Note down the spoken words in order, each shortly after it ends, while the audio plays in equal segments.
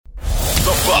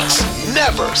Bucks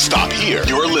never stop here.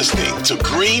 You're listening to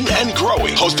Green and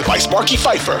Growing, hosted by Sparky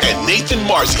Pfeiffer and Nathan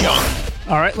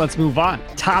Marzion. All right, let's move on.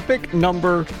 Topic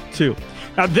number 2.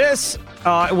 Now, this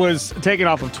was taken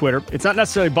off of Twitter. It's not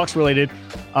necessarily Bucks related,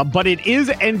 but it is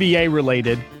NBA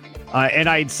related. And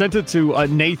I sent it to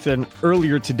Nathan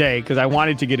earlier today because I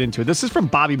wanted to get into it. This is from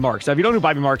Bobby Marks. Now, if you don't know who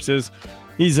Bobby Marks is,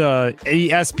 he's a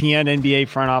ESPN NBA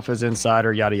front office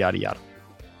insider, yada, yada, yada.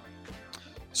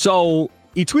 So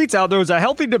he tweets out, there was a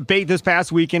healthy debate this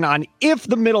past weekend on if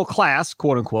the middle class,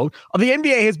 quote unquote, of the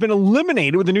NBA has been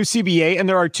eliminated with the new CBA, and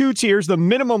there are 2 tiers, the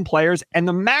minimum players and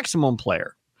the maximum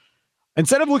player.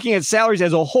 Instead of looking at salaries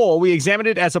as a whole, we examined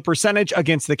it as a percentage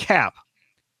against the cap.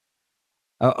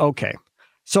 Okay.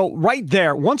 So right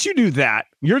there, once you do that,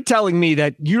 you're telling me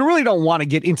that you really don't want to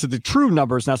get into the true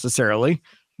numbers necessarily,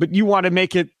 but you want to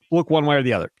make it look one way or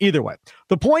the other. Either way,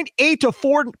 the 0.8 to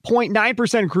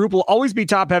 4.9% group will always be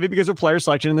top heavy because of player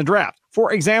selection in the draft.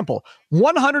 For example,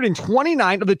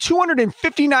 129 of the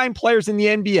 259 players in the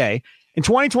NBA in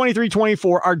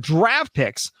 2023-24 are draft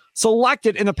picks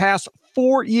selected in the past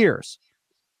 4 years.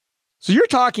 So you're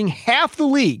talking half the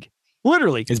league,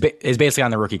 literally. Is basically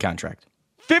on the rookie contract.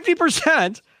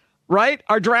 50%, right,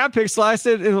 are draft picks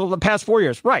selected in the past 4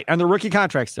 years. Right, on the rookie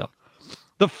contract still.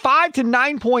 The 5 to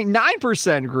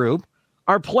 9.9% group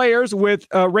are players with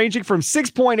ranging from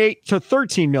 6.8 to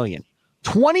 13 million.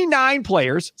 29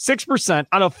 players, 6%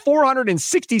 out of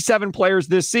 467 players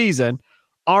this season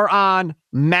are on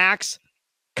max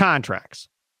contracts.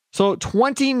 So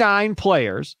 29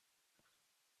 players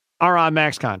are on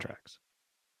max contracts.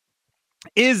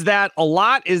 Is that a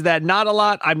lot? Is that not a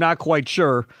lot? I'm not quite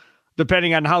sure,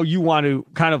 depending on how you want to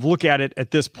kind of look at it at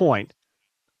this point.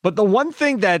 But the one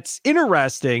thing that's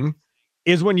interesting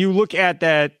is when you look at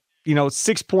that,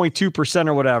 6.2%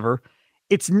 or whatever,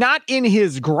 it's not in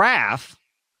his graph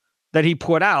that he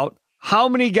put out how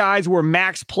many guys were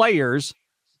max players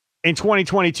in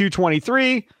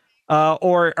 2022-23,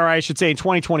 or I should say in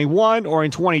 2021 or in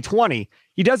 2020.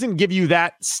 He doesn't give you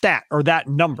that stat or that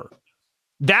number.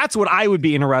 That's what I would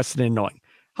be interested in knowing.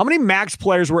 How many max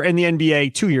players were in the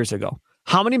NBA 2 years ago?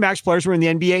 How many max players were in the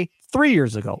NBA 3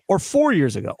 years ago, or 4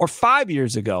 years ago, or 5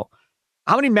 years ago?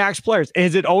 How many max players?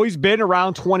 Has it always been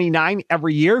around 29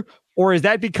 every year, or is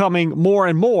that becoming more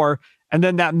and more, and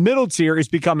then that middle tier is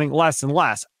becoming less and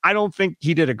less? I don't think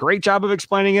he did a great job of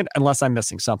explaining it, unless I'm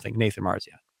missing something. Nathan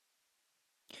Marzian.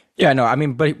 Yeah, no, I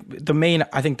mean, but the main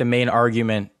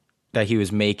argument that he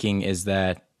was making is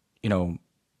that,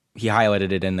 he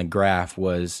highlighted it in the graph,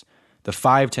 was the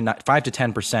 5 to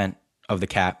 10% of the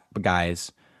cap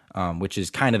guys, which is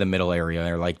kind of the middle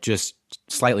area, or like just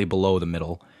slightly below the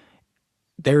middle.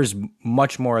 There's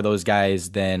much more of those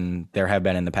guys than there have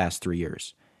been in the past 3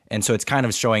 years. And so it's kind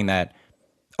of showing that,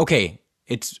 okay,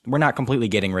 we're not completely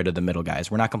getting rid of the middle guys.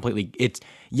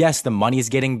 Yes, the money's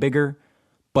getting bigger,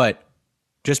 but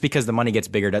just because the money gets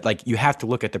bigger, you have to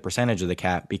look at the percentage of the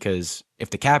cap, because if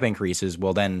the cap increases,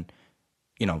 well then,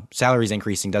 salaries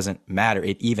increasing doesn't matter.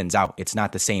 It evens out. It's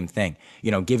not the same thing.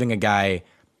 Giving a guy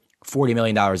 $40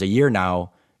 million a year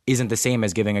now isn't the same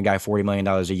as giving a guy $40 million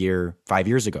a year 5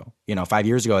 years ago. 5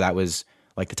 years ago, that was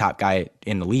like the top guy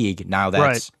in the league. Now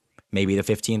that's maybe the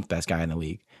 15th best guy in the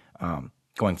league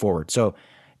going forward. So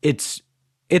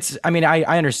I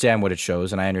understand what it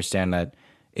shows, and I understand that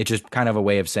it's just kind of a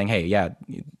way of saying, hey, yeah,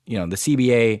 the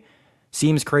CBA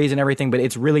seems crazy and everything, but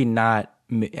it's really not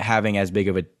having as big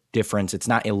of a difference. It's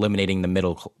not eliminating the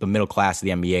middle class of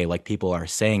the NBA like people are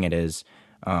saying it is.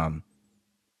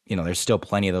 There's still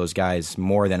plenty of those guys,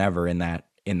 more than ever, in that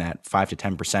 5 to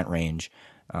 10% range,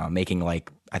 making,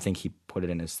 like, I think he put it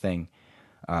in his thing,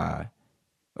 about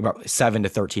 7 to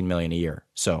 13 million a year.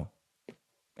 So,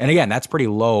 and again, that's pretty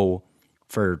low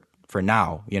for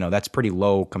now. That's pretty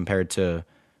low compared to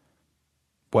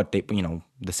what they,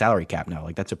 the salary cap now.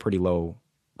 Like, that's a pretty low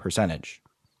percentage.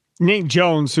 Nate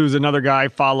Jones, who's another guy I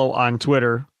follow on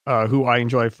Twitter, who I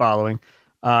enjoy following,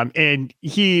 and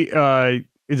he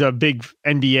is a big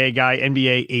NBA guy,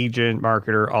 NBA agent,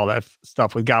 marketer, all that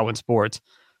stuff with Gowan Sports.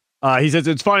 He says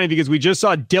it's funny because we just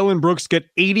saw Dylan Brooks get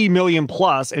 80 million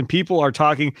plus, and people are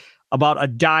talking about a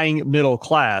dying middle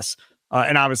class.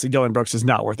 And obviously Dylan Brooks is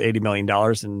not worth $80 million,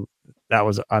 and that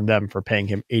was on them for paying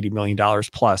him $80 million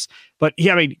plus. But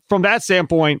yeah, I mean, from that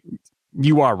standpoint,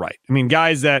 you are right. I mean,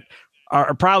 guys that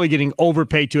are probably getting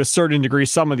overpaid to a certain degree,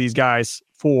 some of these guys,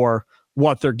 for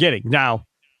what they're getting. Now,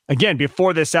 again,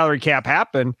 before this salary cap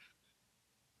happened,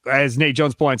 as Nate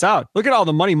Jones points out, look at all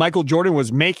the money Michael Jordan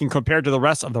was making compared to the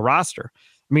rest of the roster.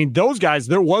 I mean, those guys,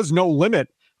 there was no limit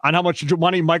on how much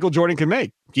money Michael Jordan could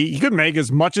make. He could make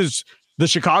as much as The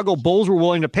Chicago Bulls were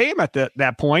willing to pay him at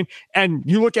that point. And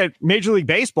you look at Major League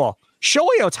Baseball,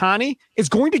 Shohei Ohtani is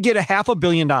going to get $500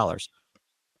 million.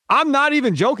 I'm not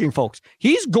even joking, folks.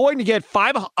 He's going to get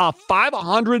a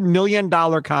 $500 million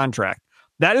contract.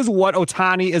 That is what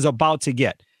Ohtani is about to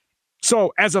get.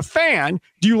 So as a fan,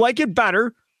 do you like it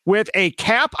better with a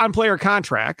cap on player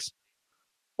contracts,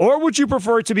 or would you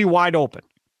prefer it to be wide open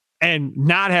and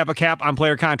not have a cap on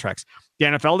player contracts? The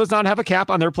NFL does not have a cap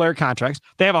on their player contracts.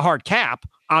 They have a hard cap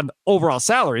on overall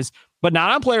salaries, but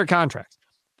not on player contracts.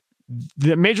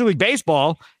 The Major League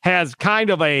Baseball has kind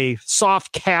of a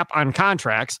soft cap on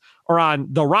contracts or on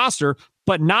the roster,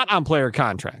 but not on player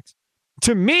contracts.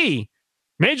 To me,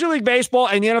 Major League Baseball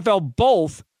and the NFL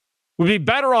both would be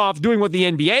better off doing what the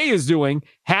NBA is doing,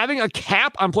 having a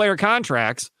cap on player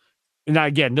contracts. Now,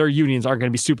 again, their unions aren't going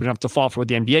to be stupid enough to fall for what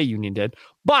the NBA union did,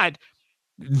 but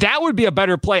that would be a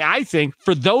better play, I think,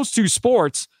 for those two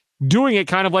sports, doing it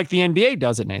kind of like the NBA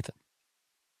does it, Nathan.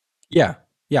 Yeah.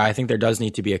 Yeah, I think there does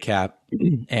need to be a cap,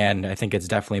 and I think it's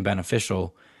definitely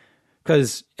beneficial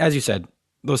because, as you said,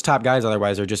 those top guys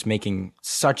otherwise are just making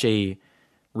such a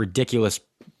ridiculous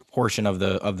portion of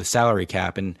the salary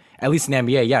cap. And at least in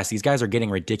the NBA, yes, these guys are getting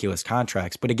ridiculous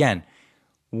contracts. But again,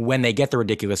 when they get the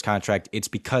ridiculous contract, it's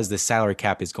because the salary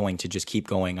cap is going to just keep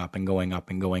going up and going up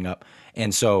and going up.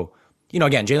 And so,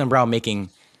 again, Jaylen Brown making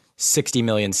 $60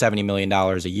 million, $70 million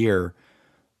a year.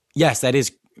 Yes, that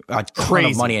is a ton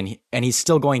of money, and he's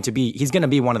still going to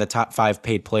be one of the top 5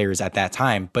 paid players at that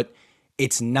time, but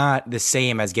it's not the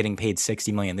same as getting paid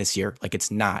 $60 million this year. Like,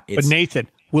 it's not. But Nathan,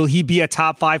 will he be a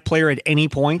top 5 player at any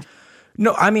point?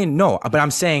 No, no, but I'm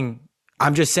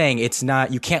just saying it's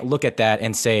not. You can't look at that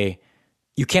and say,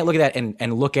 you can't look at that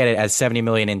and look at it as $70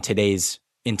 million in today's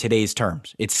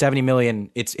terms. It's $70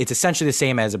 million. It's essentially the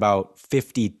same as about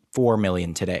 $54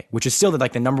 million today, which is still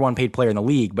like the number 1 paid player in the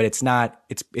league, but it's not,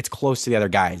 it's close to the other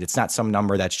guys. It's not some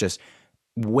number that's just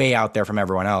way out there from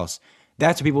everyone else.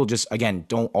 That's what people just, again,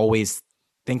 don't always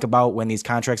think about when these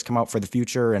contracts come out for the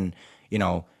future. And,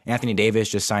 Anthony Davis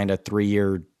just signed a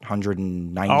 3-year,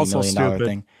 $190 million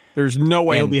thing. There's no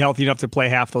way he'll be healthy enough to play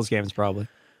half those games probably.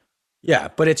 Yeah,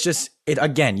 but it's just,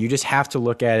 again, you just have to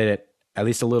look at it at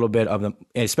least a little bit of them,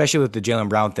 especially with the Jaylen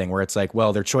Brown thing, where it's like,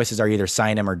 well, their choices are either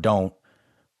sign him or don't.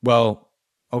 Well,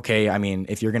 okay, I mean,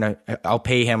 if you're going to, I'll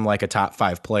pay him like a top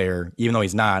 5 player, even though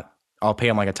he's not, I'll pay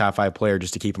him like a top 5 player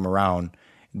just to keep him around,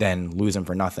 then lose him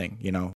for nothing,